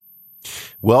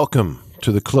Welcome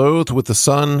to the Clothed with the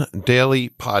Sun Daily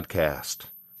Podcast,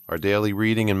 our daily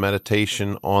reading and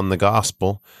meditation on the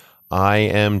Gospel. I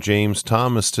am James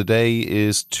Thomas. Today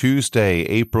is Tuesday,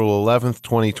 April 11th,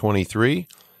 2023,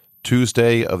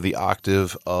 Tuesday of the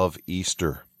octave of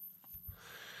Easter.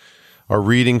 Our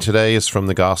reading today is from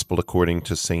the Gospel according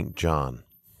to St. John.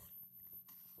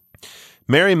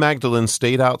 Mary Magdalene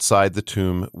stayed outside the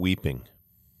tomb weeping.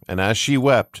 And as she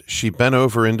wept, she bent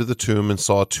over into the tomb and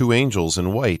saw two angels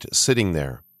in white sitting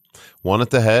there, one at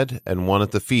the head and one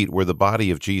at the feet where the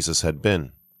body of Jesus had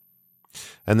been.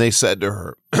 And they said to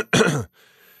her,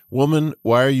 "Woman,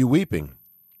 why are you weeping?"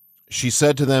 She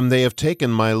said to them, "They have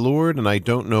taken my Lord, and I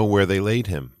don't know where they laid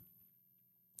him."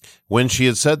 When she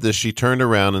had said this, she turned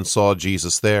around and saw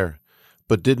Jesus there,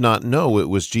 but did not know it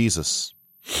was Jesus.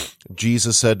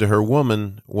 Jesus said to her,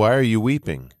 "Woman, why are you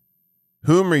weeping?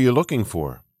 Whom are you looking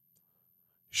for?"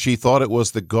 She thought it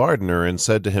was the gardener and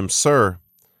said to him, "Sir,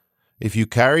 if you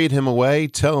carried him away,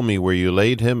 tell me where you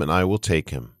laid him, and I will take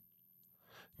him."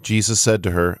 Jesus said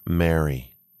to her,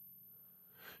 "Mary."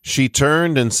 She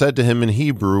turned and said to him in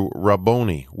Hebrew,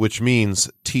 "Rabboni," which means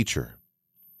teacher.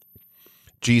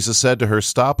 Jesus said to her,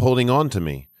 "Stop holding on to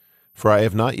me, for I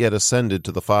have not yet ascended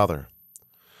to the Father.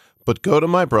 But go to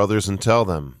my brothers and tell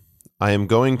them, I am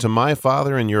going to my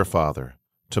Father and your Father,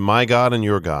 to my God and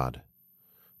your God."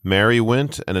 Mary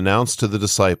went and announced to the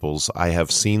disciples, "I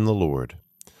have seen the Lord,"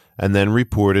 and then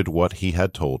reported what he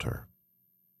had told her.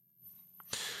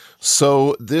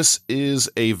 So this is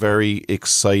a very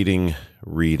exciting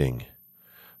reading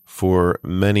for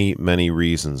many, many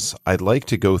reasons. I'd like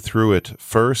to go through it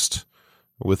first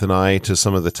with an eye to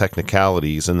some of the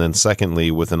technicalities, and then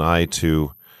secondly with an eye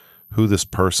to who this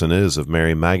person is of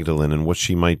Mary Magdalene and what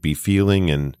she might be feeling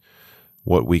and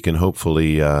what we can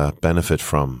hopefully benefit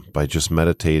from by just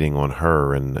meditating on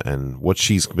her and what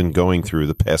she's been going through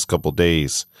the past couple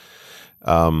days.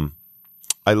 I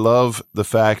love the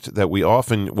fact that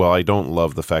I don't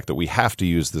love the fact that we have to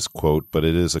use this quote, but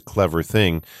it is a clever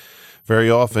thing. Very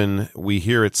often we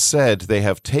hear it said, "They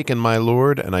have taken my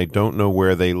Lord, and I don't know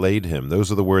where they laid him."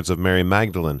 Those are the words of Mary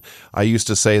Magdalene. I used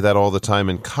to say that all the time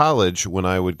in college when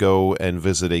I would go and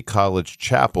visit a college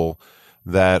chapel,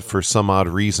 that for some odd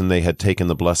reason they had taken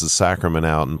the Blessed Sacrament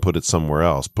out and put it somewhere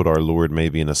else, put our Lord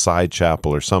maybe in a side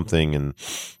chapel or something. And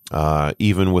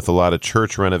even with a lot of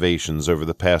church renovations over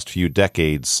the past few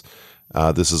decades,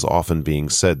 this is often being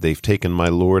said, "They've taken my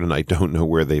Lord and I don't know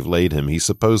where they've laid him." He's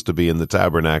supposed to be in the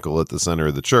tabernacle at the center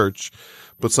of the church,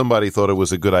 but somebody thought it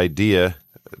was a good idea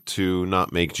to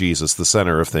not make Jesus the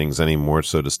center of things anymore,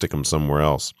 so to stick him somewhere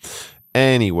else.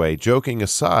 Anyway, joking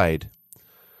aside,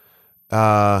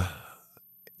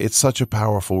 it's such a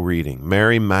powerful reading.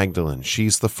 Mary Magdalene,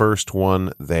 she's the first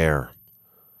one there.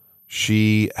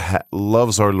 She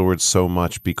loves our Lord so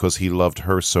much because he loved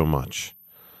her so much.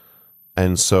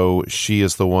 And so she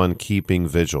is the one keeping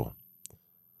vigil.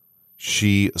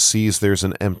 She sees there's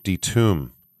an empty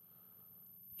tomb.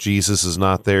 Jesus is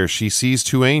not there. She sees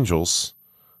two angels,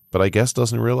 but I guess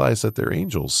doesn't realize that they're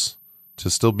angels, to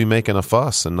still be making a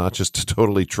fuss and not just to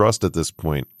totally trust at this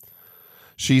point.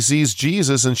 She sees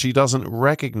Jesus and she doesn't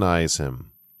recognize him.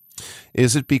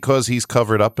 Is it because he's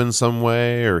covered up in some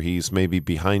way, or he's maybe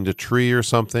behind a tree or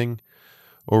something?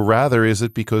 Or rather, is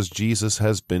it because Jesus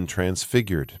has been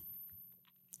transfigured?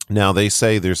 Now, they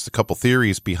say there's a couple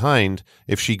theories behind.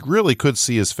 If she really could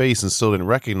see his face and still didn't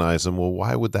recognize him, well,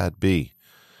 why would that be?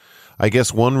 I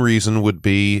guess one reason would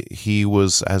be he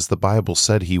was, as the Bible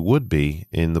said he would be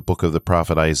in the book of the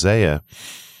prophet Isaiah,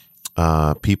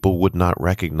 people would not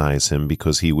recognize him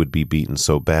because he would be beaten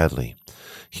so badly.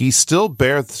 He still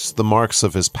bears the marks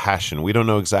of his passion. We don't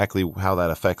know exactly how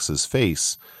that affects his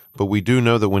face, but we do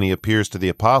know that when he appears to the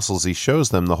apostles, he shows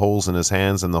them the holes in his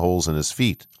hands and the holes in his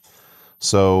feet.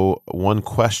 So one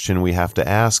question we have to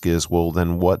ask is, well,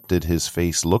 then what did his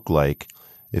face look like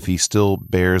if he still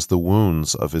bears the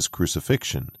wounds of his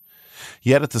crucifixion?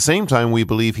 Yet at the same time, we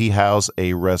believe he has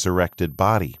a resurrected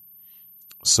body.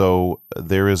 So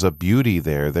there is a beauty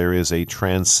there. There is a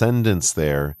transcendence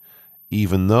there,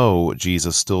 even though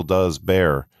Jesus still does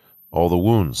bear all the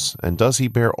wounds. And does he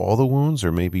bear all the wounds,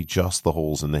 or maybe just the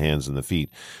holes in the hands and the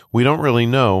feet? We don't really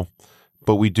know,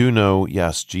 but we do know,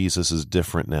 yes, Jesus is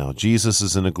different now. Jesus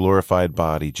is in a glorified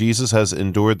body. Jesus has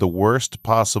endured the worst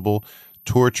possible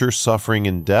torture, suffering,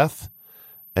 and death,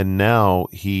 and now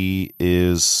he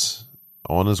is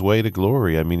on his way to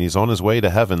glory. I mean, he's on his way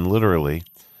to heaven, literally.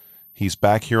 He's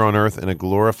back here on earth in a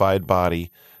glorified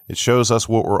body. It shows us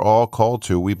what we're all called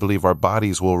to. We believe our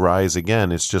bodies will rise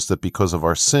again. It's just that because of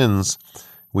our sins,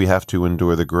 we have to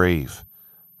endure the grave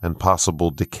and possible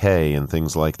decay and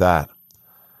things like that.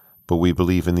 But we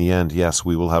believe in the end, yes,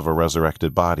 we will have a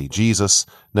resurrected body. Jesus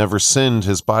never sinned.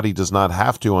 His body does not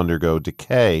have to undergo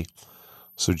decay.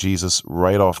 So Jesus,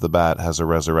 right off the bat, has a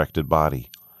resurrected body.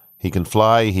 He can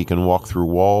fly, he can walk through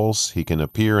walls, he can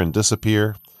appear and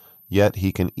disappear, yet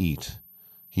he can eat.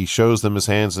 He shows them his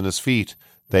hands and his feet.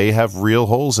 They have real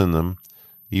holes in them,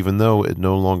 even though it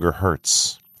no longer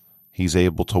hurts. He's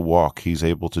able to walk. He's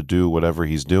able to do whatever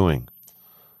he's doing.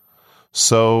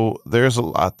 So there's a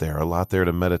lot there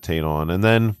to meditate on. And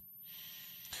then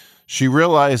she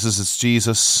realizes it's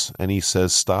Jesus, and he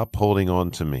says, "Stop holding on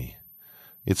to me."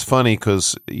 It's funny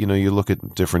because, you look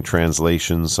at different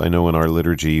translations. I know in our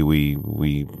liturgy we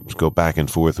go back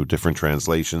and forth with different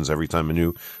translations. Every time a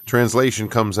new translation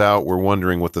comes out, we're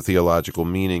wondering what the theological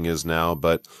meaning is now.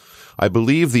 But I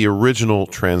believe the original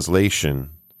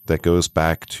translation that goes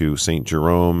back to St.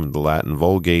 Jerome, the Latin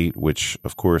Vulgate, which,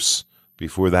 of course,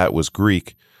 before that was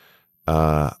Greek,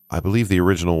 I believe the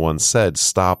original one said,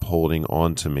 "Stop holding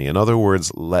on to me." In other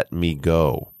words, let me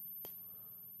go,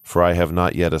 for I have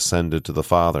not yet ascended to the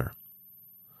Father.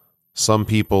 Some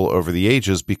people over the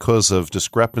ages, because of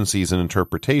discrepancies in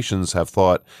interpretations, have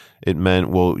thought it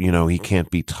meant, well, he can't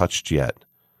be touched yet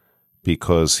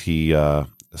because he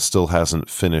still hasn't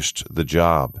finished the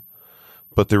job.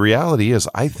 But the reality is,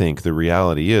 I think the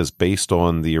reality is, based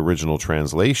on the original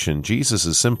translation, Jesus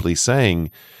is simply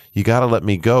saying, you got to let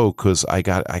me go because I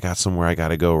got somewhere I got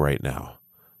to go right now.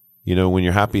 When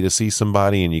you're happy to see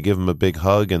somebody and you give them a big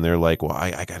hug and they're like, well,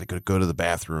 I got to go to the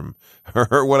bathroom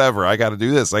or whatever. I got to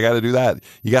do this. I got to do that.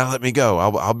 You got to let me go.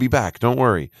 I'll be back. Don't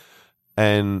worry.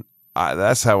 And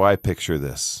that's how I picture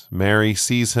this. Mary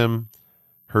sees him.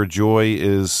 Her joy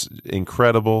is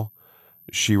incredible.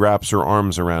 She wraps her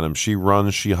arms around him. She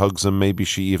runs. She hugs him. Maybe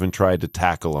she even tried to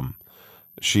tackle him.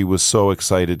 She was so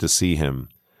excited to see him.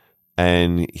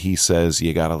 And he says,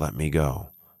 you got to let me go,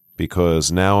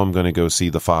 because now I'm going to go see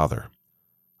the Father.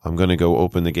 I'm going to go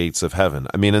open the gates of heaven.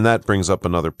 And that brings up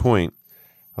another point.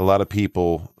 A lot of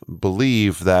people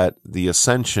believe that the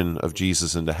ascension of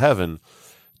Jesus into heaven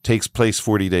takes place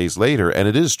 40 days later. And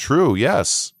it is true.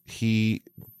 Yes, he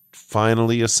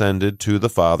finally ascended to the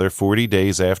Father 40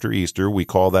 days after Easter. We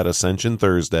call that Ascension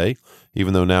Thursday,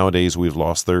 even though nowadays we've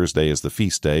lost Thursday as the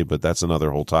feast day, but that's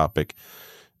another whole topic.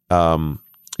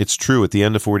 It's true, at the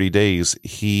end of 40 days,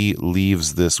 he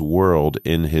leaves this world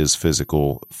in his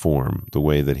physical form, the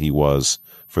way that he was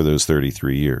for those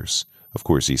 33 years. Of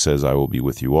course, he says, I will be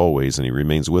with you always, and he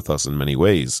remains with us in many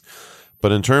ways.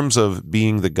 But in terms of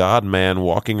being the God-man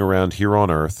walking around here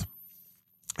on earth,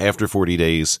 after 40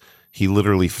 days, he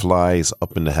literally flies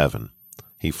up into heaven.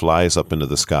 He flies up into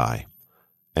the sky,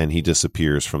 and he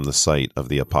disappears from the sight of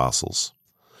the apostles.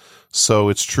 So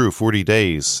it's true, 40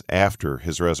 days after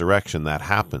his resurrection, that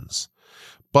happens.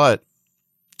 But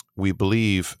we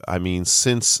believe,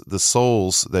 since the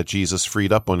souls that Jesus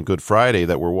freed up on Good Friday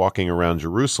that were walking around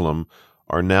Jerusalem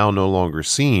are now no longer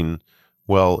seen,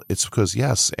 well, it's because,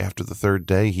 yes, after the third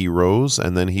day, he rose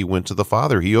and then he went to the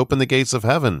Father. He opened the gates of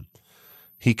heaven.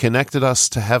 He connected us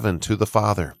to heaven, to the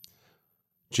Father.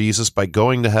 Jesus, by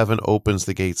going to heaven, opens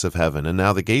the gates of heaven. And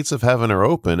now the gates of heaven are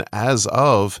open as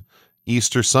of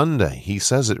Easter Sunday. He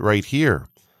says it right here.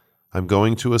 I'm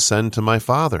going to ascend to my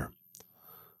Father.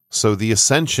 So the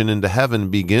ascension into heaven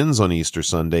begins on Easter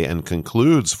Sunday and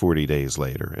concludes 40 days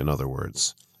later, in other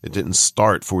words. It didn't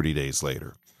start 40 days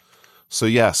later. So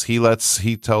yes,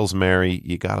 he tells Mary,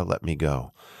 you got to let me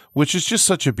go, which is just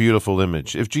such a beautiful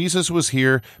image. If Jesus was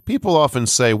here, people often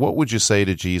say, what would you say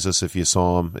to Jesus if you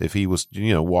saw him, if he was,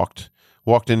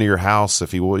 walked into your house,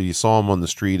 if you saw him on the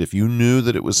street, if you knew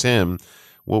that it was him,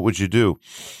 what would you do?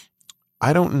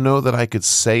 I don't know that I could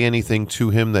say anything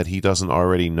to him that he doesn't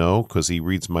already know, because he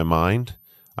reads my mind.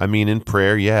 In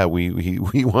prayer, yeah,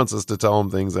 he wants us to tell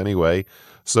him things anyway.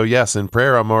 So yes, in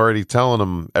prayer, I'm already telling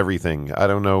him everything. I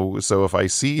don't know. So if I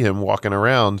see him walking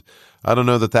around, I don't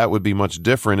know that would be much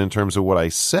different in terms of what I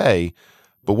say.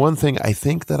 But one thing I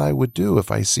think that I would do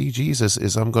if I see Jesus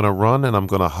is I'm going to run and I'm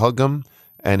going to hug him,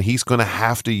 and he's going to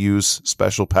have to use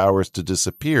special powers to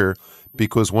disappear,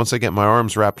 because once I get my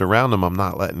arms wrapped around him, I'm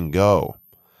not letting go.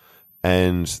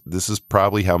 And this is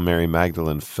probably how Mary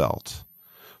Magdalene felt.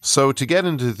 So to get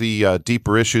into the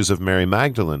deeper issues of Mary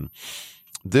Magdalene,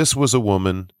 this was a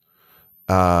woman,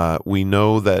 we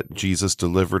know that Jesus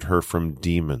delivered her from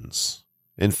demons.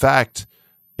 In fact,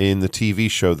 in the TV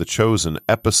show The Chosen,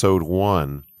 episode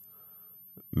 1,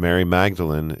 Mary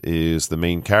Magdalene is the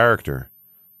main character,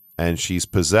 and she's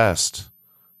possessed,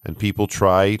 and people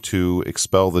try to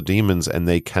expel the demons, and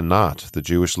they cannot, the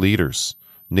Jewish leaders.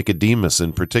 Nicodemus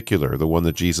in particular, the one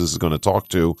that Jesus is going to talk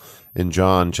to in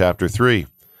John chapter 3.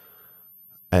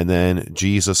 And then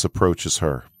Jesus approaches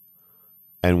her,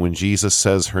 And when Jesus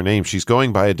says her name, she's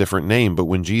going by a different name, but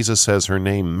when Jesus says her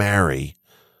name, Mary,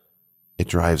 it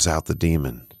drives out the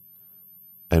demon.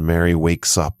 And Mary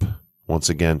wakes up once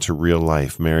again to real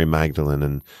life, Mary Magdalene,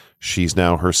 and she's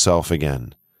now herself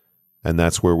again. And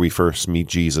that's where we first meet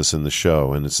Jesus in the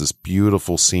show. And it's this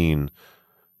beautiful scene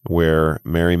where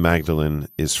Mary Magdalene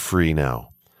is free now.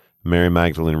 Mary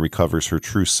Magdalene recovers her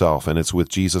true self, and it's with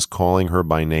Jesus calling her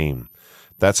by name.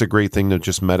 That's a great thing to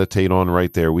just meditate on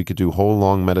right there. We could do whole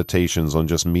long meditations on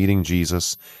just meeting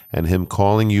Jesus and him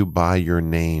calling you by your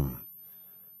name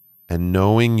and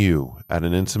knowing you at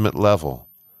an intimate level,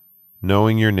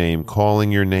 knowing your name,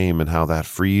 calling your name, and how that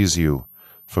frees you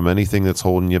from anything that's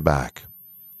holding you back,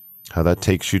 how that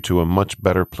takes you to a much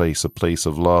better place, a place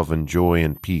of love and joy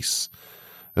and peace.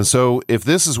 And so if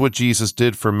this is what Jesus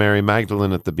did for Mary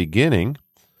Magdalene at the beginning,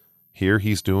 here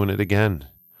he's doing it again.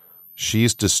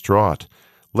 She's distraught.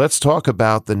 Let's talk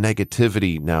about the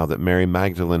negativity now that Mary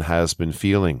Magdalene has been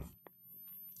feeling.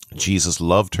 Jesus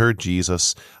loved her.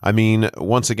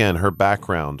 Once again, her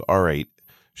background. All right,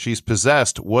 she's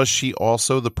possessed. Was she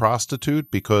also the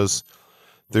prostitute? Because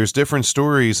there's different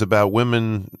stories about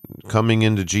women coming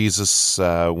into Jesus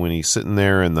when he's sitting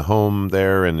there in the home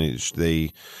there, and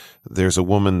there's a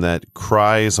woman that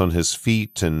cries on his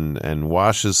feet and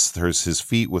washes his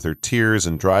feet with her tears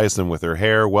and dries them with her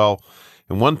hair. Well,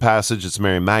 in one passage, it's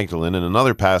Mary Magdalene. In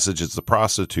another passage, it's the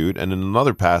prostitute. And in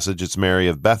another passage, it's Mary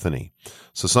of Bethany.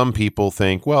 So some people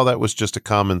think, well, that was just a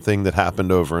common thing that happened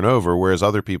over and over, whereas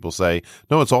other people say,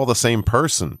 no, it's all the same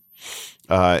person.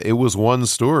 It was one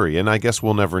story, and I guess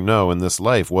we'll never know in this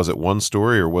life. Was it one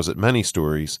story or was it many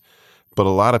stories? But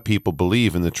a lot of people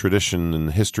believe in the tradition and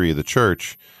the history of the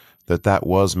church that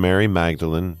was Mary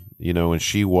Magdalene, and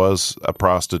she was a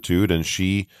prostitute, and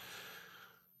she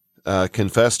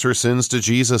confessed her sins to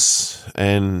Jesus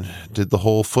and did the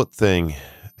whole foot thing,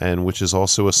 and which is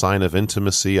also a sign of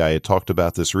intimacy. I had talked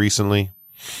about this recently.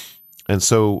 And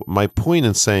so my point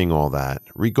in saying all that,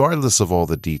 regardless of all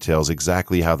the details,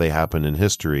 exactly how they happen in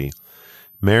history,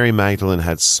 Mary Magdalene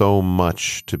had so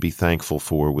much to be thankful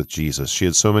for with Jesus. She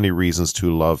had so many reasons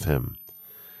to love him.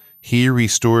 He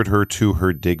restored her to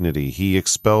her dignity. He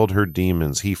expelled her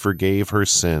demons. He forgave her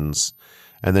sins.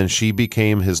 And then she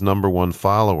became his number one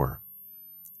follower.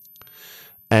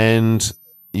 And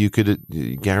you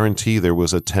could guarantee there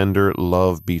was a tender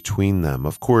love between them.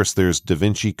 Of course, there's Da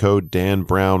Vinci Code, Dan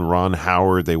Brown, Ron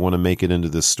Howard. They want to make it into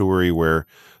this story where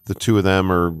the two of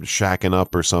them are shacking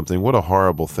up or something. What a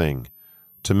horrible thing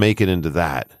to make it into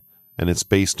that. And it's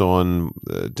based on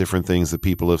different things that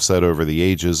people have said over the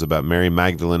ages about Mary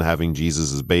Magdalene having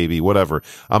Jesus' baby, whatever.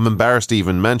 I'm embarrassed to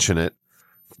even mention it,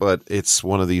 but it's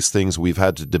one of these things we've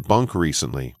had to debunk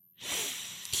recently.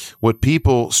 What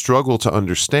people struggle to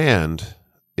understand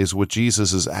is what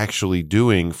Jesus is actually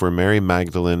doing for Mary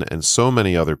Magdalene and so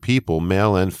many other people,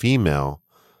 male and female,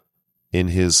 in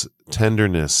his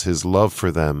tenderness, his love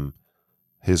for them,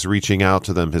 his reaching out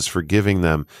to them, his forgiving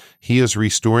them. He is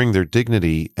restoring their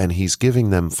dignity, and he's giving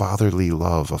them fatherly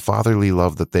love, a fatherly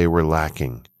love that they were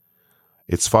lacking.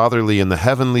 It's fatherly in the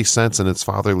heavenly sense, and it's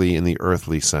fatherly in the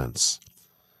earthly sense.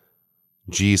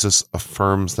 Jesus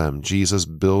affirms them. Jesus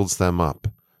builds them up.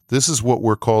 This is what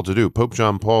we're called to do. Pope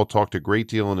John Paul talked a great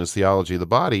deal in his Theology of the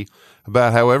Body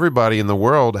about how everybody in the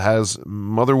world has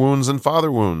mother wounds and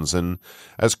father wounds. And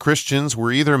as Christians,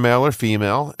 we're either male or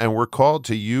female, and we're called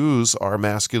to use our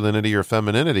masculinity or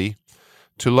femininity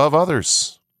to love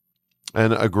others.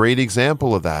 And a great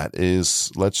example of that is,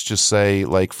 let's just say,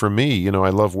 like for me, I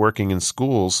love working in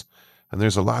schools, and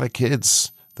there's a lot of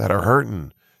kids that are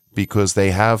hurting because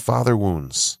they have father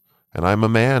wounds. And I'm a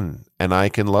man, and I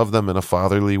can love them in a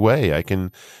fatherly way. I can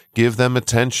give them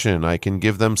attention. I can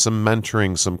give them some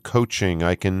mentoring, some coaching.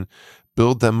 I can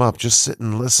build them up. Just sit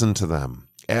and listen to them.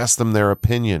 Ask them their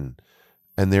opinion.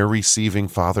 And they're receiving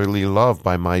fatherly love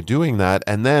by my doing that.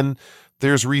 And then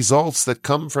there's results that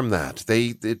come from that.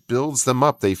 It builds them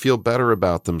up. They feel better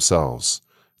about themselves.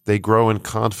 They grow in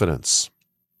confidence.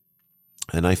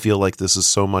 And I feel like this is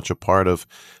so much a part of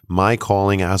my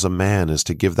calling as a man, is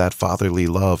to give that fatherly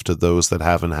love to those that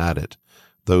haven't had it,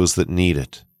 those that need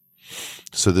it.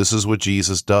 So this is what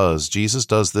Jesus does. Jesus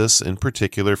does this in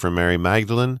particular for Mary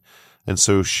Magdalene, and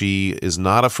so she is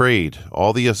not afraid.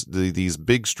 All these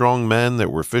big, strong men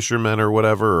that were fishermen or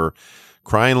whatever are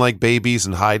crying like babies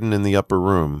and hiding in the upper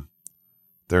room.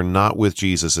 They're not with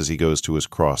Jesus as he goes to his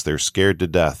cross. They're scared to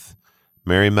death.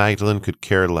 Mary Magdalene could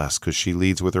care less because she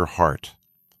leads with her heart.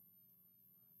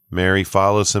 Mary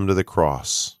follows him to the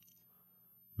cross.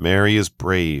 Mary is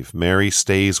brave. Mary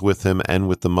stays with him and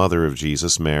with the mother of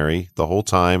Jesus, Mary, the whole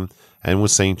time, and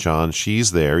with St. John.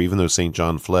 She's there, even though St.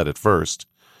 John fled at first.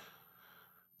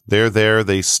 They're there.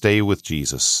 They stay with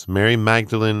Jesus. Mary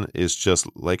Magdalene is just,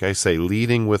 like I say,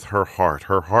 leading with her heart.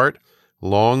 Her heart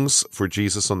longs for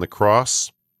Jesus on the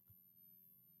cross.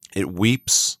 It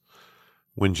weeps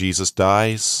when Jesus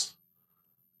dies.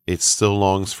 It still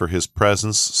longs for his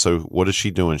presence. So what is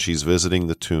she doing? She's visiting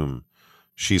the tomb.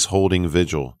 She's holding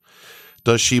vigil.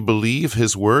 Does she believe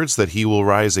his words that he will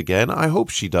rise again? I hope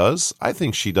she does. I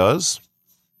think she does.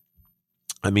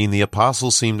 I mean, the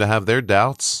apostles seem to have their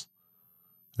doubts,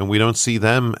 and we don't see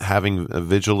them having a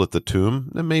vigil at the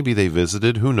tomb. And maybe they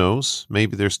visited. Who knows?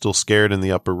 Maybe they're still scared in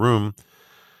the upper room.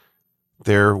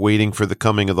 They're waiting for the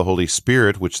coming of the Holy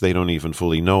Spirit, which they don't even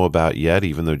fully know about yet,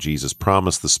 even though Jesus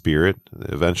promised the Spirit.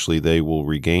 Eventually they will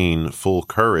regain full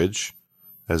courage,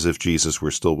 as if Jesus were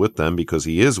still with them, because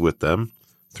he is with them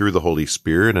through the Holy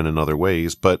Spirit and in other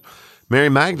ways. But Mary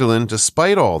Magdalene,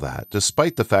 despite all that,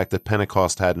 despite the fact that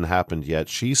Pentecost hadn't happened yet,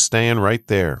 she's staying right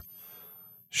there.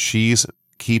 She's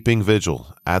keeping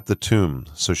vigil at the tomb.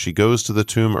 So she goes to the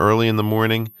tomb early in the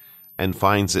morning and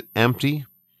finds it empty.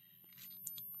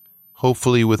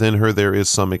 Hopefully within her there is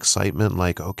some excitement,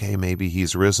 like, okay, maybe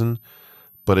he's risen.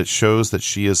 But it shows that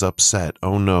she is upset.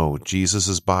 Oh no,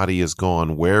 Jesus' body is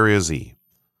gone. Where is he?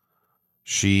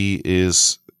 She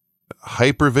is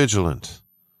hyper-vigilant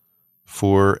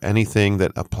for anything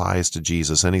that applies to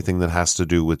Jesus, anything that has to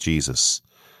do with Jesus.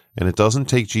 And it doesn't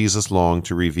take Jesus long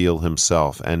to reveal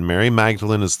himself. And Mary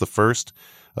Magdalene is the first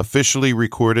officially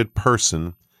recorded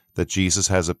person that Jesus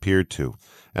has appeared to.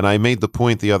 And I made the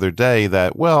point the other day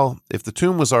that, well, if the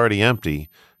tomb was already empty,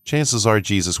 chances are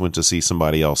Jesus went to see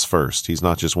somebody else first. He's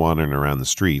not just wandering around the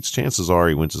streets. Chances are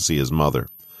he went to see his mother.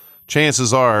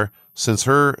 Chances are, since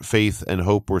her faith and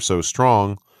hope were so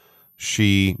strong,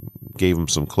 she gave him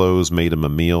some clothes, made him a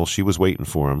meal. She was waiting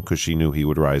for him because she knew he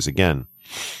would rise again.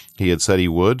 He had said he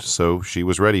would, so she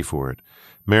was ready for it.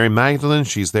 Mary Magdalene,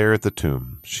 she's there at the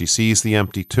tomb. She sees the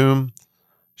empty tomb.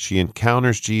 She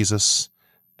encounters Jesus.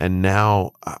 And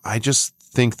now I just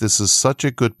think this is such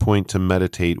a good point to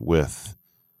meditate with.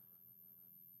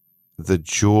 The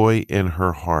joy in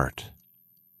her heart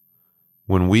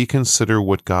when we consider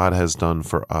what God has done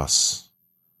for us.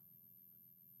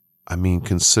 I mean,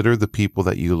 consider the people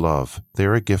that you love.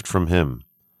 They're a gift from him.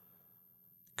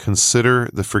 Consider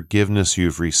the forgiveness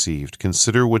you've received.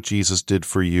 Consider what Jesus did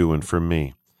for you and for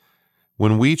me.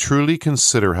 When we truly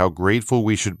consider how grateful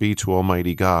we should be to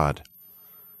Almighty God,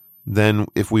 then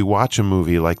if we watch a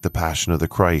movie like The Passion of the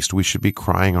Christ, we should be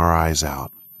crying our eyes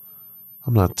out.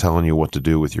 I'm not telling you what to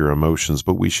do with your emotions,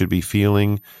 but we should be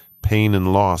feeling pain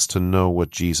and loss to know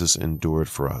what Jesus endured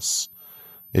for us.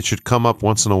 It should come up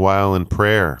once in a while in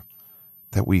prayer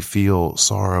that we feel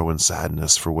sorrow and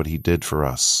sadness for what he did for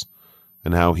us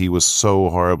and how he was so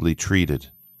horribly treated.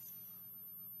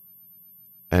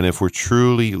 And if we're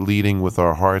truly leading with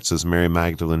our hearts as Mary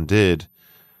Magdalene did,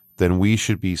 then we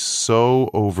should be so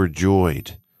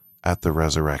overjoyed at the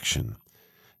resurrection.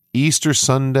 Easter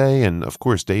Sunday, and of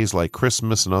course days like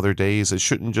Christmas and other days, it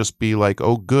shouldn't just be like,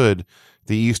 oh good,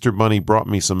 the Easter bunny brought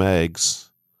me some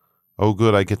eggs. Oh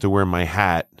good, I get to wear my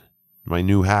hat, my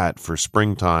new hat for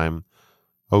springtime.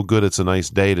 Oh good, it's a nice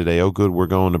day today. Oh good, we're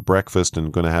going to breakfast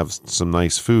and going to have some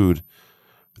nice food.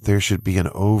 There should be an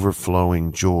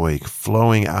overflowing joy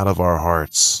flowing out of our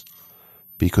hearts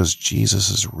because Jesus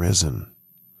is risen.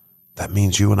 That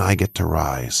means you and I get to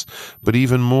rise. But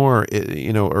even more,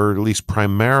 or at least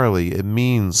primarily, it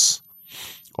means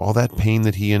all that pain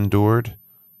that he endured,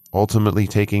 ultimately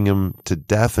taking him to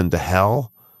death and to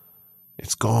hell,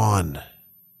 it's gone.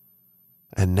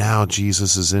 And now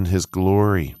Jesus is in his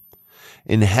glory.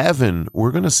 In heaven,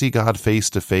 we're going to see God face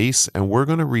to face, and we're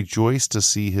going to rejoice to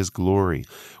see his glory.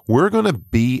 We're going to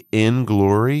be in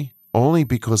glory only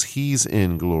because he's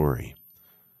in glory.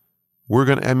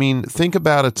 Think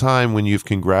about a time when you've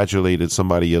congratulated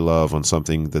somebody you love on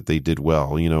something that they did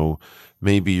well.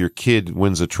 Maybe your kid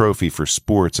wins a trophy for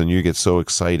sports and you get so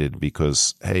excited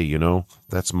because, hey,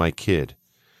 that's my kid.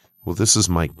 Well, this is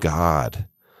my God.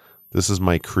 This is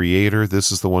my creator. This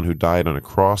is the one who died on a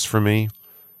cross for me.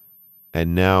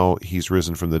 And now he's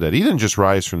risen from the dead. He didn't just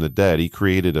rise from the dead. He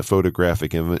created a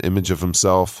photographic image of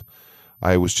himself.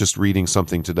 I was just reading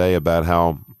something today about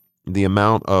how the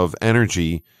amount of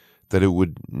energy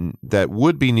that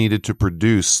would be needed to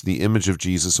produce the image of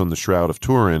Jesus on the Shroud of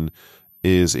Turin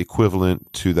is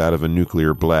equivalent to that of a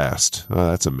nuclear blast. Oh,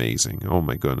 that's amazing. Oh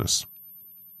my goodness.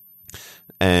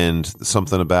 And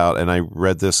something about, and I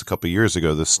read this a couple of years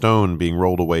ago, the stone being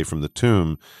rolled away from the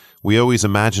tomb. We always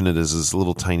imagine it as this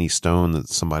little tiny stone that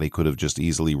somebody could have just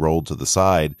easily rolled to the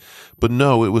side. But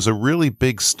no, it was a really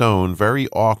big stone, very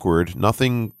awkward,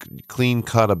 nothing clean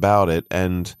cut about it.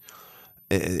 And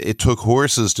it took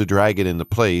horses to drag it into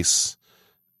place.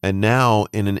 And now,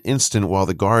 in an instant, while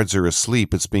the guards are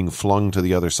asleep, it's being flung to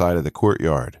the other side of the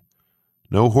courtyard.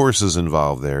 No horses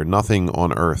involved there, nothing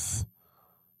on earth.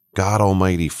 God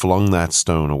Almighty flung that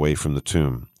stone away from the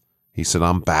tomb. He said,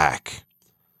 I'm back.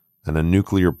 And a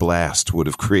nuclear blast would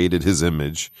have created his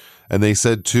image. And they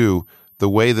said, too, the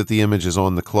way that the image is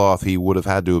on the cloth, he would have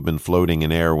had to have been floating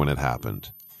in air when it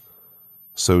happened.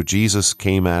 So Jesus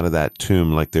came out of that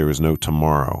tomb like there was no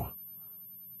tomorrow.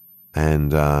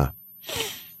 And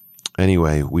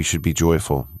anyway, we should be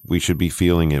joyful. We should be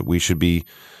feeling it. We should be,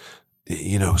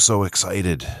 so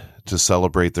excited to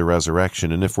celebrate the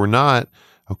resurrection. And if we're not,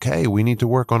 okay, we need to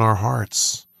work on our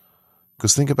hearts.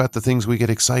 Because think about the things we get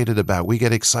excited about. We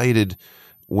get excited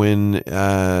when,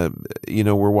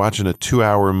 we're watching a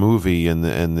 2-hour movie and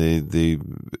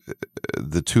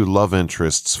the two love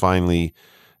interests finally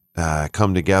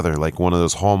come together like one of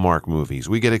those Hallmark movies.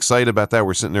 We get excited about that.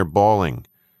 We're sitting there bawling,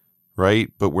 right?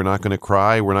 But we're not going to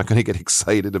cry. We're not going to get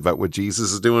excited about what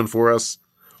Jesus is doing for us.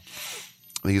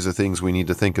 These are things we need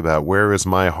to think about. Where is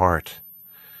my heart?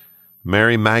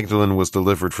 Mary Magdalene was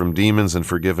delivered from demons and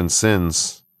forgiven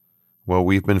sins. Well,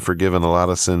 we've been forgiven a lot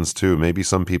of sins too. Maybe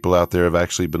some people out there have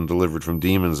actually been delivered from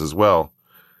demons as well.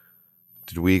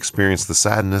 Did we experience the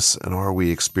sadness, and are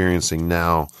we experiencing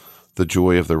now the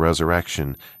joy of the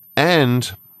resurrection?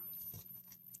 And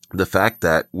the fact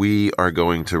that we are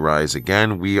going to rise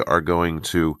again. We are going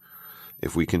to,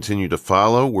 if we continue to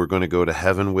follow, we're going to go to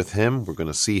heaven with him. We're going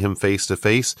to see him face to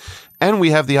face. And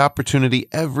we have the opportunity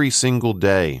every single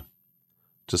day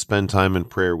to spend time in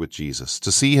prayer with Jesus,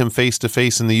 to see him face to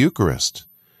face in the Eucharist,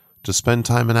 to spend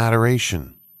time in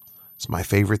adoration. It's my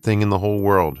favorite thing in the whole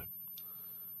world.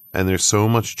 And there's so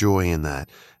much joy in that.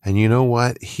 And you know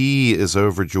what? He is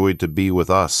overjoyed to be with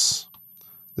us.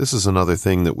 This is another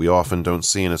thing that we often don't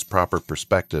see in its proper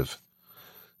perspective.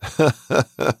 I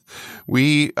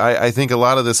think a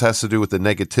lot of this has to do with the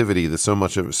negativity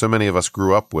that so many of us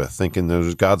grew up with, thinking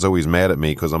that God's always mad at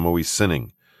me because I'm always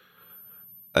sinning.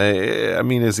 I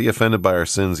mean, is he offended by our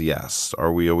sins? Yes.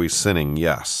 Are we always sinning?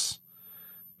 Yes.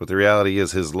 But the reality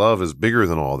is his love is bigger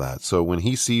than all that. So when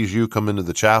he sees you come into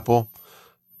the chapel,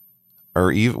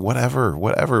 or even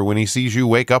whatever, when he sees you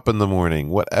wake up in the morning,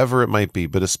 whatever it might be,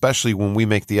 but especially when we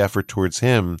make the effort towards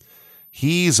him,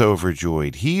 he's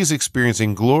overjoyed. He's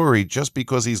experiencing glory just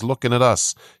because he's looking at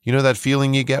us. You know that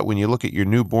feeling you get when you look at your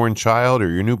newborn child or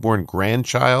your newborn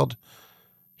grandchild?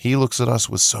 He looks at us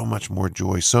with so much more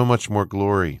joy, so much more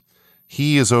glory.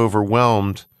 He is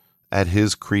overwhelmed at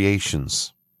his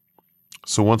creations.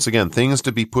 So once again, things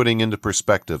to be putting into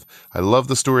perspective. I love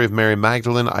the story of Mary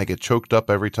Magdalene. I get choked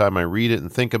up every time I read it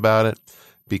and think about it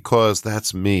because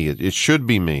that's me. It should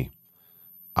be me.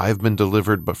 I've been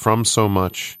delivered from so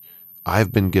much.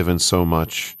 I've been given so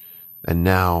much. And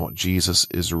now Jesus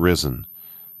is risen.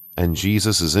 And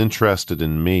Jesus is interested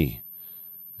in me.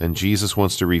 And Jesus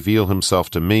wants to reveal himself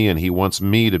to me, and he wants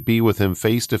me to be with him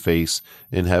face to face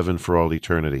in heaven for all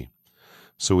eternity.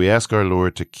 So we ask our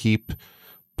Lord to keep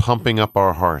pumping up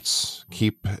our hearts,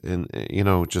 keep,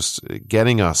 just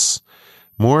getting us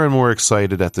more and more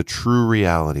excited at the true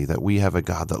reality that we have a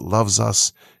God that loves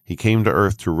us. He came to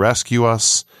earth to rescue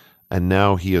us, and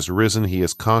now he has risen. He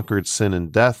has conquered sin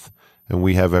and death, and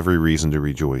we have every reason to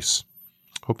rejoice.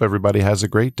 Hope everybody has a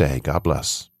great day. God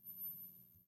bless.